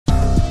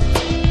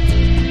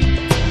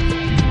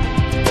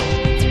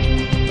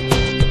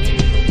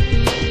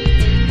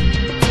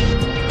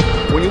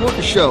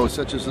show,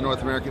 such as the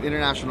North American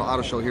International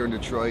Auto Show here in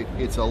Detroit,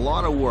 it's a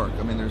lot of work.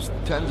 I mean, there's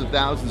tens of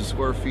thousands of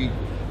square feet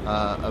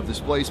of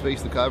display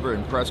space to cover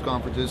and press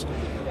conferences.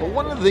 But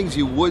one of the things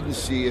you wouldn't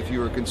see if you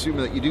were a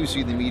consumer that you do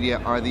see in the media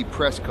are the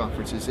press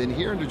conferences. And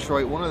here in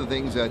Detroit, one of the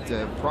things that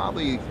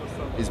probably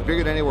is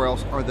bigger than anywhere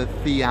else are the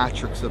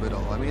theatrics of it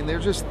all. I mean,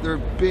 they're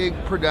big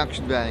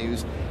production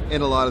values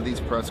in a lot of these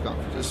press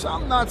conferences.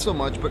 Some not so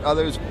much, but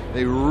others,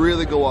 they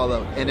really go all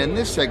out. And in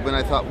this segment,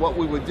 I thought what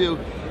we would do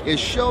is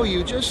show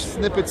you just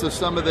snippets of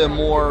some of the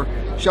more,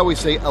 shall we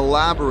say,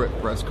 elaborate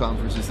press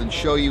conferences and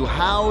show you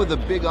how the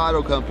big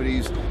auto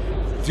companies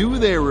do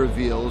their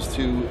reveals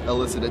to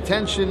elicit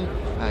attention,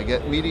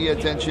 get media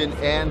attention,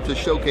 and to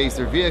showcase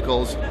their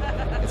vehicles.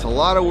 It's a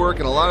lot of work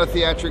and a lot of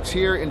theatrics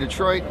here in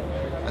Detroit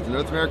at the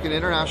North American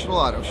International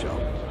Auto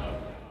Show.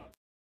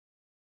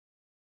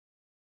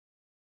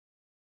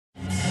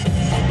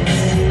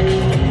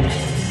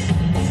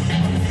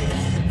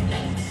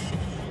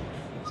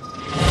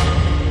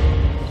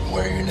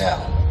 Where are you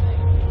now?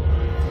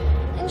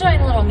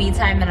 Enjoying a little me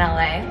time in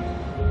LA.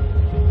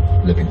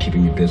 They've been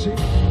keeping you busy?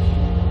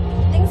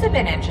 Things have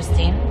been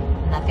interesting.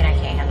 Nothing I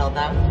can't handle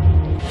though.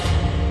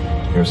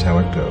 Here's how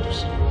it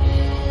goes.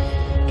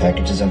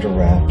 Package is under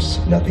wraps,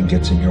 nothing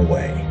gets in your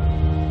way.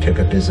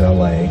 Pickup is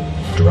LA,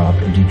 drop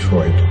in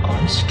Detroit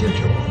on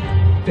schedule.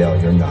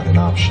 Failure not an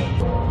option.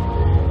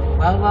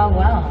 Well, well,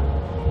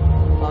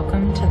 well.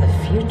 Welcome to the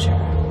future.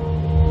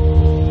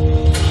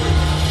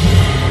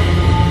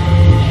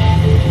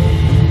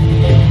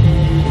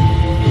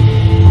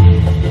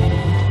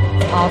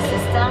 All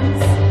systems,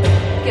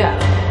 go.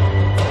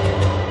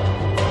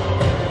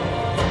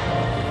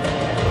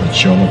 Let's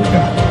show them what we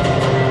got.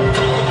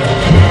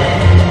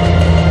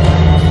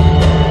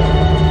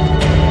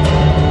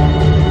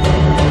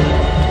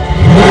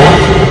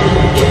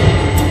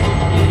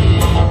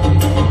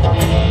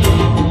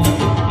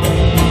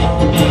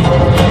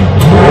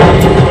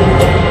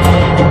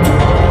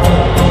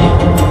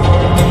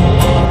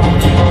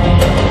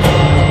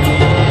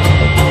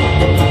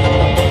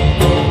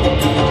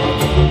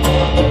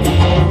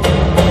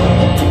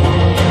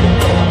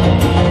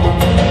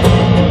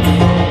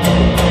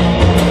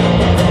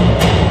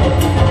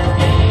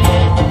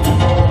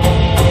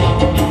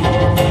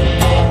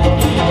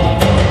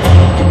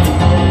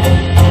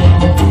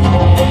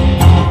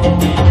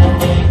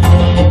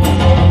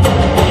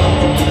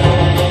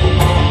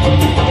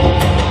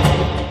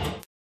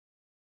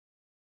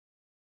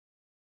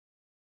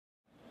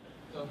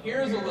 So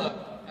here's a look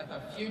at the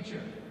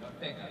future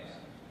of pickups.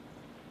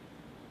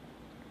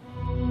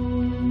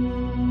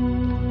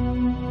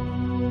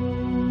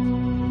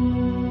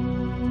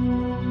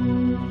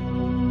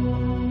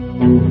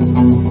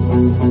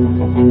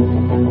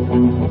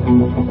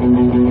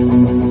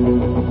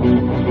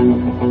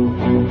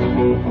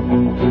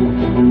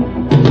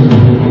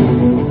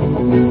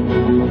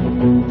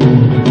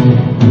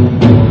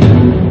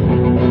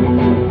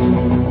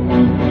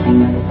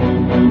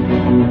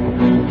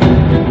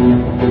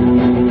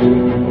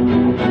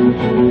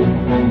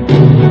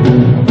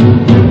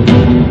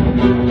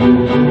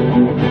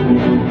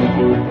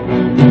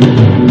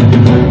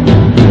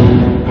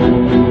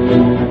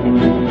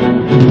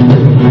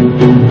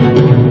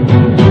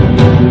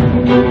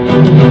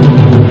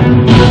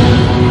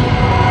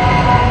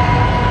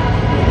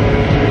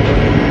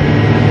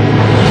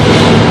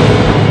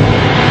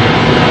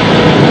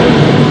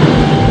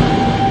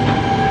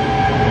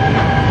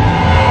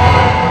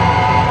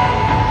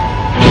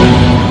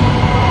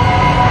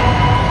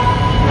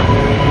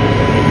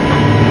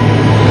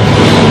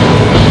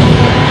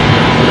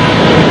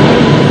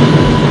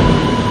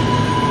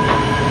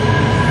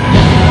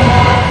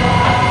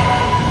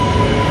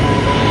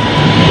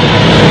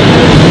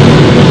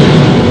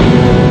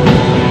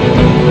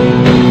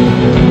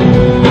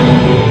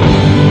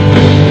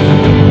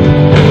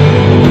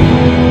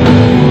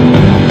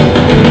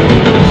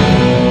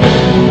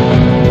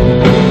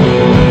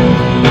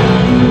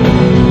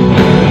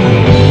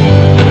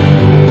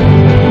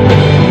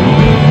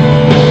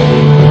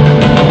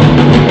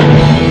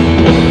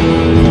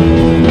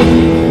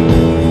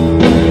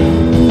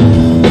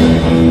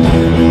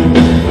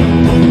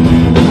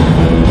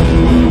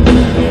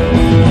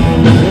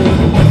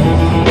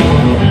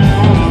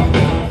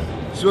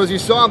 As you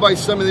saw by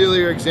some of the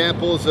earlier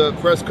examples of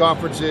press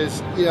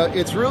conferences, you know,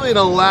 it's really an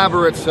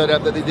elaborate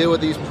setup that they do with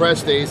these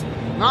press days.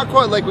 Not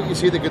quite like what you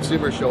see at the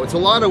consumer show. It's a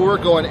lot of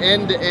work going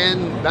end to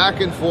end,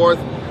 back and forth,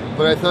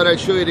 but I thought I'd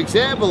show you an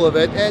example of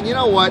it. And you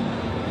know what?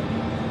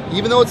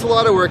 Even though it's a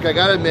lot of work, I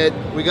gotta admit,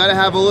 we gotta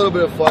have a little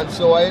bit of fun.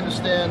 So I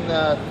understand,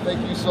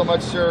 thank you so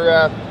much,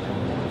 sir.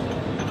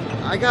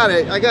 I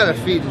gotta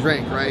feed and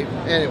drink, right?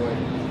 Anyway,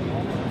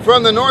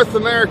 from the North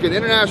American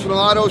International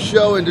Auto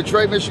Show in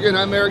Detroit, Michigan,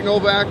 I'm Eric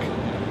Novak.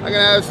 I'm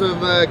gonna have some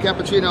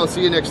cappuccino. I'll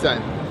see you next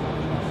time.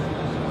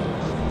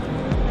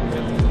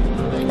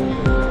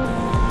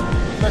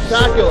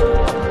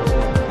 Spectacular.